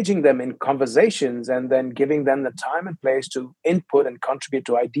engaging them in conversations and then giving them the time and place to input and contribute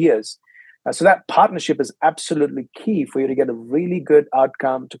to ideas. So that partnership is absolutely key for you to get a really good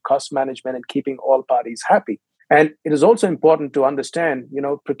outcome to cost management and keeping all parties happy. And it is also important to understand,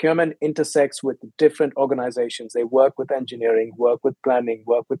 procurement intersects with different organizations. They work with engineering, work with planning,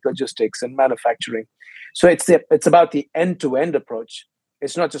 work with logistics and manufacturing. So it's about the end-to-end approach.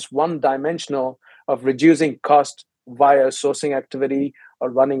 It's not just one-dimensional of reducing cost via sourcing activity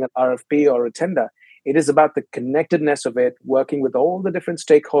or running an RFP or a tender. It is about the connectedness of it, working with all the different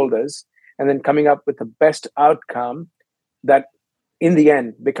stakeholders, and then coming up with the best outcome that in the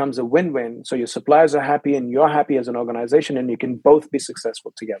end becomes a win-win. So your suppliers are happy and you're happy as an organization, and you can both be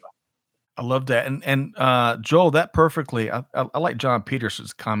successful together. I love that. And Joel, that perfectly, I like John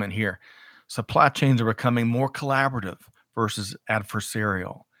Peterson's comment here. Supply chains are becoming more collaborative versus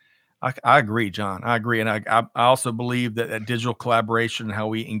adversarial. I agree, John. I agree. And I also believe that digital collaboration and how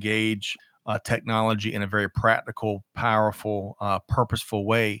we engage technology in a very practical, powerful, purposeful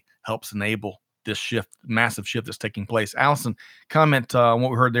way helps enable this massive shift that's taking place. Allison, comment on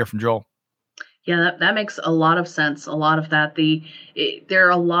what we heard there from Joel. Yeah, that makes a lot of sense. A lot of that. There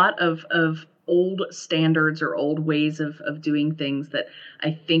are a lot of old standards or old ways of doing things that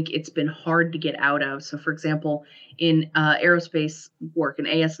I think it's been hard to get out of. So, for example, in aerospace work, in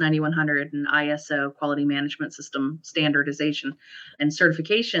AS9100 and ISO quality management system standardization and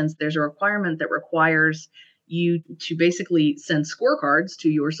certifications, there's a requirement that requires you to basically send scorecards to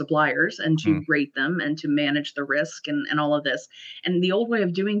your suppliers and to rate them and to manage the risk and all of this. And the old way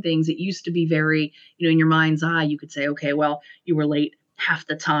of doing things, it used to be very, in your mind's eye, you could say, okay, well, you were late half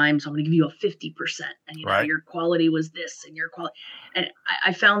the time, so I'm going to give you a 50%, and right. Your quality was this, and your quality. And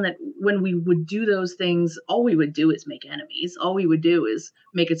I found that when we would do those things, all we would do is make enemies. All we would do is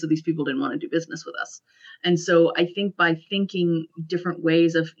make it so these people didn't want to do business with us. And so I think by thinking different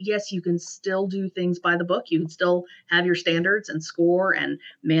ways of, yes, you can still do things by the book. You can still have your standards and score and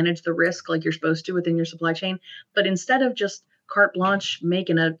manage the risk like you're supposed to within your supply chain. But instead of just carte blanche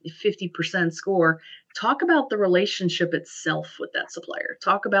making a 50% score, talk about the relationship itself with that supplier.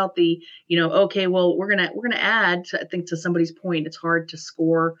 Talk about the, okay, well, we're gonna add to, I think, to somebody's point, it's hard to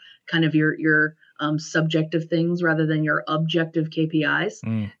score kind of your subjective things rather than your objective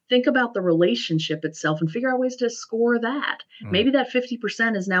KPIs. Think about the relationship itself and figure out ways to score that. Maybe that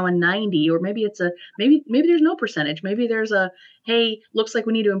 50% is now a 90, or maybe it's maybe there's no percentage. Maybe there's hey, looks like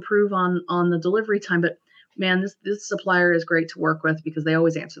we need to improve on the delivery time, but man, this supplier is great to work with because they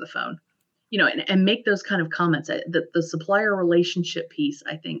always answer the phone. And make those kind of comments. The supplier relationship piece,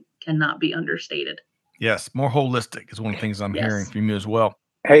 I think, cannot be understated. Yes, more holistic is one of the things I'm hearing from you as well.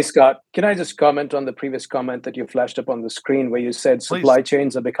 Hey, Scott, can I just comment on the previous comment that you flashed up on the screen where you said supply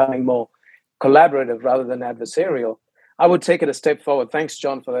chains are becoming more collaborative rather than adversarial? I would take it a step forward. Thanks,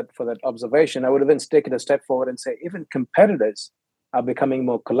 John, for that observation. I would even take it a step forward and say even competitors are becoming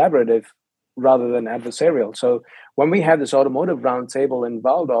more collaborative rather than adversarial. So when we had this automotive roundtable in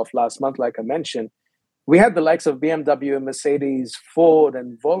Waldorf last month, like I mentioned, we had the likes of BMW, Mercedes, Ford,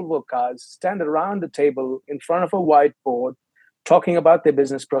 and Volvo cars stand around the table in front of a whiteboard talking about their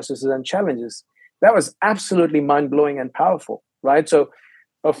business processes and challenges. That was absolutely mind-blowing and powerful, right? So,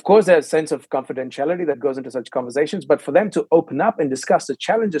 of course, there's a sense of confidentiality that goes into such conversations, but for them to open up and discuss the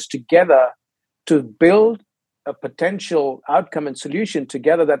challenges together to build a potential outcome and solution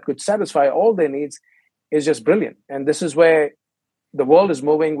together that could satisfy all their needs is just brilliant. And this is where the world is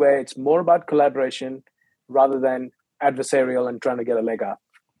moving, where it's more about collaboration rather than adversarial and trying to get a leg up.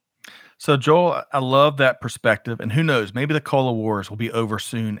 So, Joel, I love that perspective. And who knows, maybe the Cola Wars will be over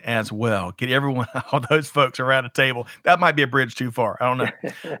soon as well. Get everyone, all those folks around a table. That might be a bridge too far. I don't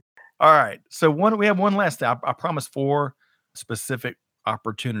know. All right. So we have one last thing. I promised 4 specific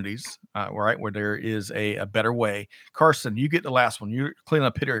opportunities, right, where there is a better way. Carson, you get the last one. You're cleaning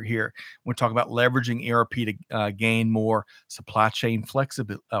up here. We're talking about leveraging ERP to gain more supply chain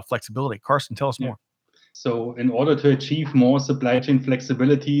flexibility. Carson, tell us more. So in order to achieve more supply chain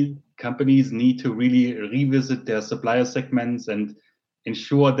flexibility, companies need to really revisit their supplier segments and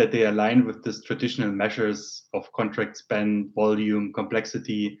ensure that they align with these traditional measures of contract spend, volume,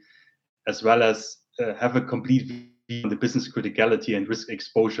 complexity, as well as have a complete view on the business criticality and risk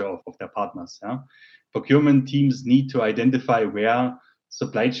exposure of their partners. Yeah? Procurement teams need to identify where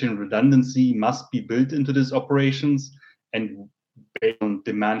supply chain redundancy must be built into these operations and based on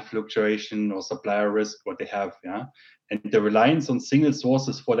demand fluctuation or supplier risk, what they have. Yeah? And the reliance on single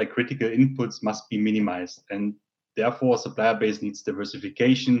sources for their critical inputs must be minimized. And therefore, supplier base needs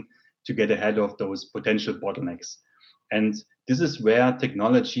diversification to get ahead of those potential bottlenecks. And this is where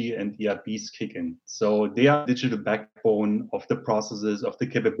technology and ERPs kick in. So they are digital backbone of the processes, of the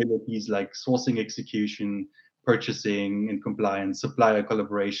capabilities like sourcing execution, purchasing and compliance, supplier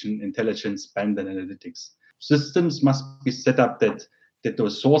collaboration, intelligence, spend, and analytics. Systems must be set up that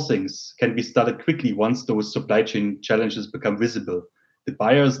those sourcings can be started quickly once those supply chain challenges become visible. The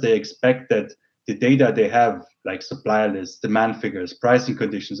buyers, they expect that the data they have, like supplier lists, demand figures, pricing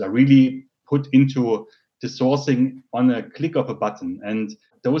conditions, are really put into the sourcing on a click of a button. And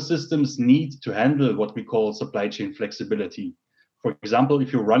those systems need to handle what we call supply chain flexibility. For example,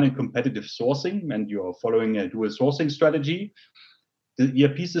 if you run a competitive sourcing and you're following a dual sourcing strategy, the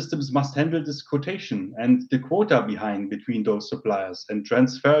ERP systems must handle this quotation and the quota behind between those suppliers and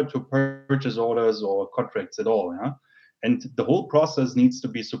transfer to purchase orders or contracts at all. Yeah? And the whole process needs to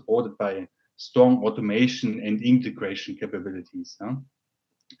be supported by strong automation and integration capabilities. Yeah?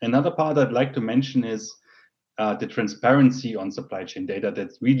 Another part I'd like to mention is the transparency on supply chain data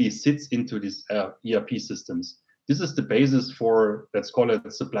that really sits into these ERP systems. This is the basis for, let's call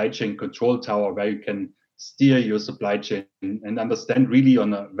it, supply chain control tower, where you can steer your supply chain and understand really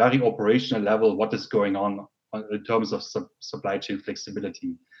on a very operational level what is going on in terms of supply chain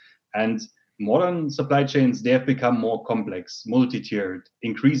flexibility. And modern supply chains, they have become more complex, multi-tiered,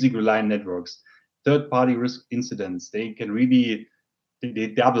 increasingly reliant networks, third-party risk incidents. They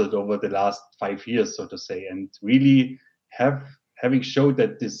doubled over the last 5 years, so to say, and really having showed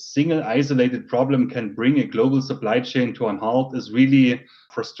that this single isolated problem can bring a global supply chain to a halt is really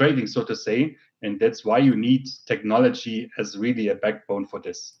frustrating, so to say. And that's why you need technology as really a backbone for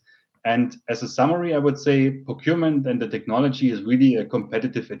this. And as a summary, I would say procurement and the technology is really a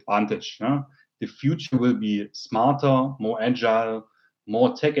competitive advantage. Huh? The future will be smarter, more agile,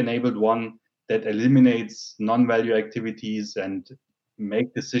 more tech-enabled one that eliminates non-value activities and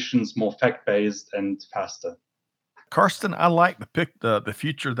make decisions more fact-based and faster. Carsten, I like the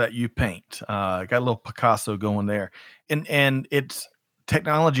future that you paint. Got a little Picasso going there, and it's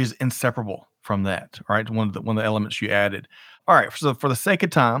technology is inseparable from that. Right, one of the elements you added. All right, so for the sake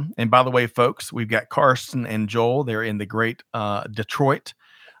of time, and by the way, folks, we've got Carsten and Joel. They're in the great Detroit.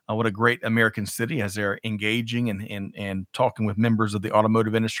 What a great American city, as they're engaging and talking with members of the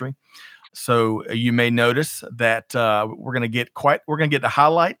automotive industry. So you may notice that we're going to get the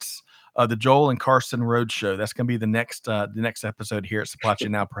highlights of the Joel and Carsten Roadshow. That's going to be the next episode here at Supply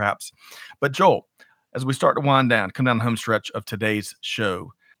Chain Now, perhaps. But Joel, as we start to wind down, come down the home stretch of today's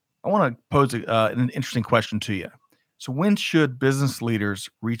show, I want to pose an interesting question to you. So when should business leaders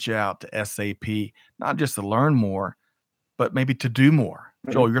reach out to SAP, not just to learn more, but maybe to do more?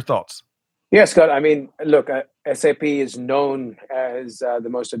 Joel, your thoughts? Yeah, Scott. I mean, look, SAP is known as the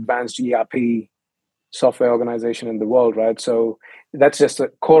most advanced ERP software organization in the world, right? So that's just the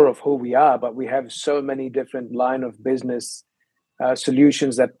core of who we are. But we have so many different line of business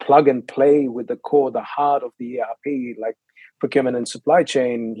solutions that plug and play with the core, the heart of the ERP, like procurement and supply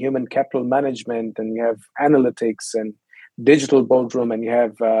chain, human capital management, and you have analytics and digital boardroom, and you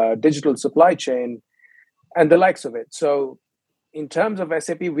have digital supply chain and the likes of it. So in terms of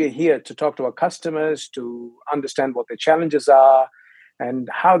SAP, we're here to talk to our customers, to understand what their challenges are and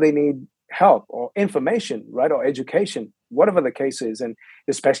how they need help or information, right, or education, whatever the case is. And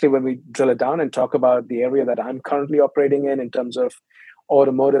especially when we drill it down and talk about the area that I'm currently operating in terms of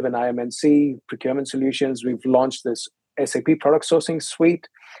automotive and IM&C procurement solutions, we've launched this SAP product sourcing suite,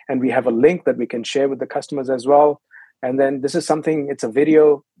 and we have a link that we can share with the customers as well. And then this is something, it's a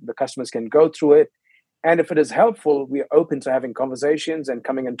video, the customers can go through it. And if it is helpful, we are open to having conversations and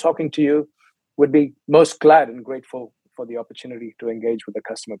coming and talking to you. Would be most glad and grateful for the opportunity to engage with the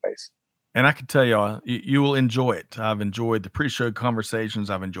customer base. And I can tell y'all, you will enjoy it. I've enjoyed the pre-show conversations.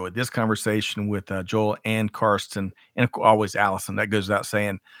 I've enjoyed this conversation with Joel and Carsten, and always Allison. That goes without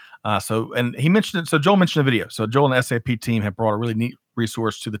saying. And he mentioned it. So Joel mentioned the video. So Joel and the SAP team have brought a really neat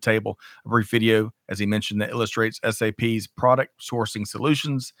resource to the table, a brief video, as he mentioned, that illustrates SAP's product sourcing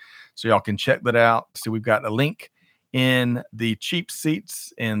solutions. So y'all can check that out. So we've got a link in the cheap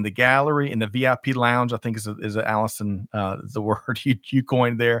seats in the gallery, in the VIP lounge. I think is Allison, the word you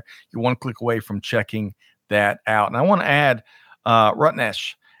coined there. You're one click away from checking that out. And I want to add,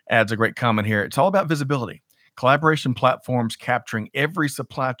 Rutnesh adds a great comment here. It's all about visibility. Collaboration platforms capturing every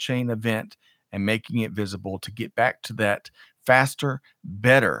supply chain event and making it visible to get back to that faster,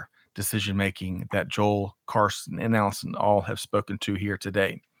 better decision-making that Joel, Carsten, and Allison all have spoken to here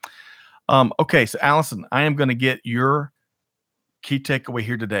today. Okay, so Allison, I am going to get your key takeaway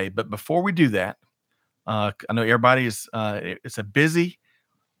here today. But before we do that, I know everybody is, it's a busy,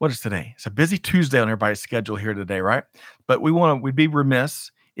 what is today? It's a busy Tuesday on everybody's schedule here today, right? But we'd be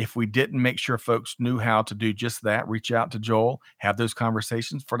remiss if we didn't make sure folks knew how to do just that. Reach out to Joel, have those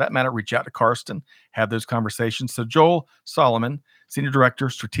conversations. For that matter, reach out to Carsten, have those conversations. So Joel Solomon, Senior Director,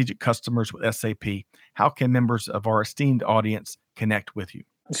 Strategic Customers with SAP, how can members of our esteemed audience connect with you?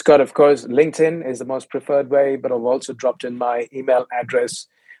 Scott, of course, LinkedIn is the most preferred way, but I've also dropped in my email address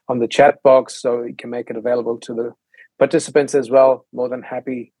on the chat box so you can make it available to the participants as well. More than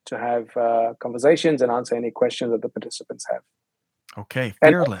happy to have conversations and answer any questions that the participants have. Okay,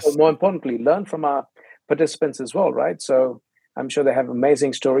 fearless. And more importantly, learn from our participants as well, right? So I'm sure they have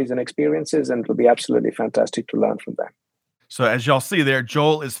amazing stories and experiences, and it'll be absolutely fantastic to learn from them. So as y'all see there,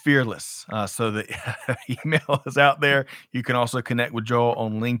 Joel is fearless. So the email is out there. You can also connect with Joel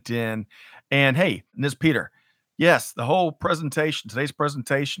on LinkedIn. And hey, Ms. Peter, yes, the whole presentation, today's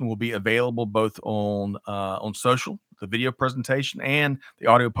presentation will be available both on social, the video presentation, and the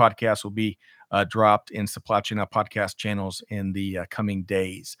audio podcast will be dropped in Supply Chain Now podcast channels in the coming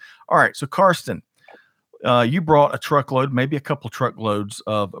days. All right, so Karsten, you brought a truckload, maybe a couple truckloads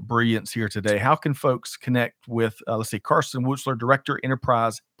of brilliance here today. How can folks connect with, let's see, Karsten Wutzler, Director,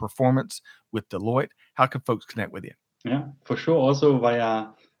 Enterprise Performance with Deloitte? How can folks connect with you? Yeah, for sure. Also via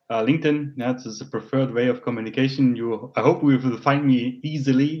LinkedIn. That is a preferred way of communication. I hope you will find me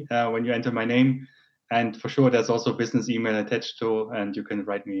easily when you enter my name. And for sure, there's also business email attached to, and you can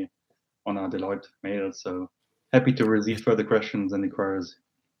write me on our Deloitte mail. So happy to receive further questions and inquiries.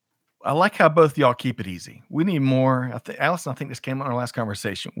 I like how both y'all keep it easy. We need more. Allison, I think this came on our last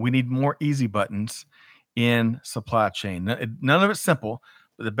conversation. We need more easy buttons in supply chain. None of it's simple,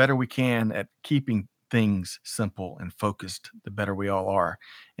 but the better we can at keeping things simple and focused, the better we all are.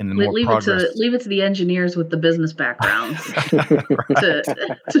 And the more progress. Leave it to the engineers with the business backgrounds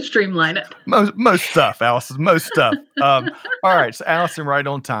to streamline it. Most stuff, Allison. Most stuff. All right, so Allison, right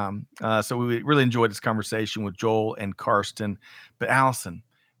on time. So we really enjoyed this conversation with Joel and Karsten. But Allison,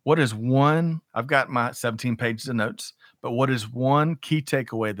 what is one? I've got my 17 pages of notes. But what is one key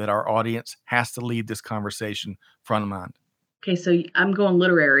takeaway that our audience has to leave this conversation front of mind? Okay, so I'm going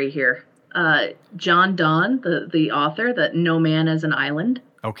literary here. John Donne, the author, that No Man is an Island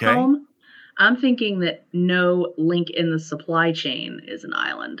poem. I'm thinking that no link in the supply chain is an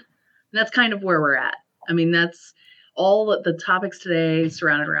island. And that's kind of where we're at. I mean, that's all the topics today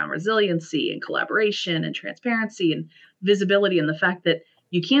surrounded around resiliency and collaboration and transparency and visibility, and the fact that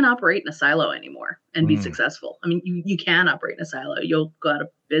you can't operate in a silo anymore and be successful. I mean, you can operate in a silo. You'll go out of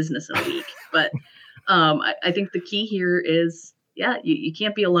business in a week. But I think the key here is, you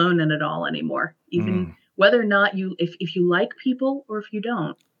can't be alone in it all anymore. Even whether or not if you like people or if you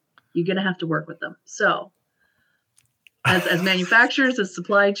don't, you're going to have to work with them. So as manufacturers, as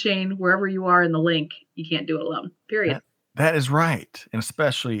supply chain, wherever you are in the link, you can't do it alone, period. That is right. And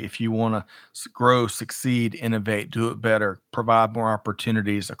especially if you want to grow, succeed, innovate, do it better, provide more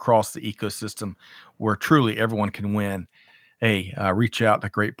opportunities across the ecosystem where truly everyone can win. Hey, reach out to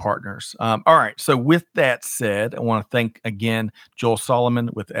great partners. All right. So with that said, I want to thank again Joel Solomon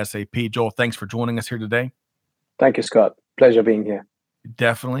with SAP. Joel, thanks for joining us here today. Thank you, Scott. Pleasure being here.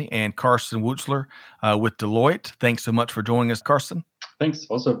 Definitely. And Karsten Wutzler with Deloitte. Thanks so much for joining us, Karsten. Thanks.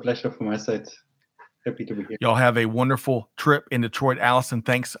 Also a pleasure from my side. Happy to be here. Y'all have a wonderful trip in Detroit. Allison,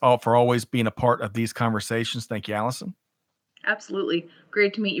 thanks all for always being a part of these conversations. Thank you, Allison. Absolutely.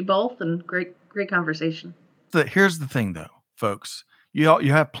 Great to meet you both, and great conversation. So here's the thing, though, folks. You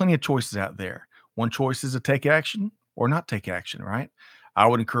have plenty of choices out there. One choice is to take action or not take action, right? I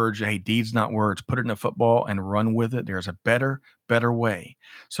would encourage you, hey, deeds, not words. Put it in a football and run with it. There's a better way.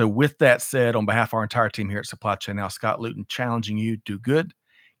 So with that said, on behalf of our entire team here at Supply Chain Now, Scott Luton challenging you, do good,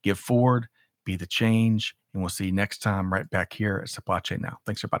 give forward, be the change, and we'll see you next time right back here at Supply Chain Now.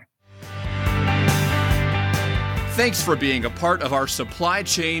 Thanks, everybody. Thanks for being a part of our Supply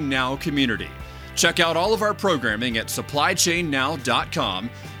Chain Now community. Check out all of our programming at supplychainnow.com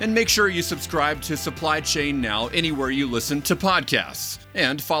and make sure you subscribe to Supply Chain Now anywhere you listen to podcasts.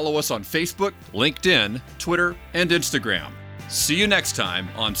 And follow us on Facebook, LinkedIn, Twitter, and Instagram. See you next time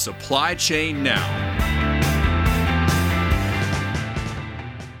on Supply Chain Now.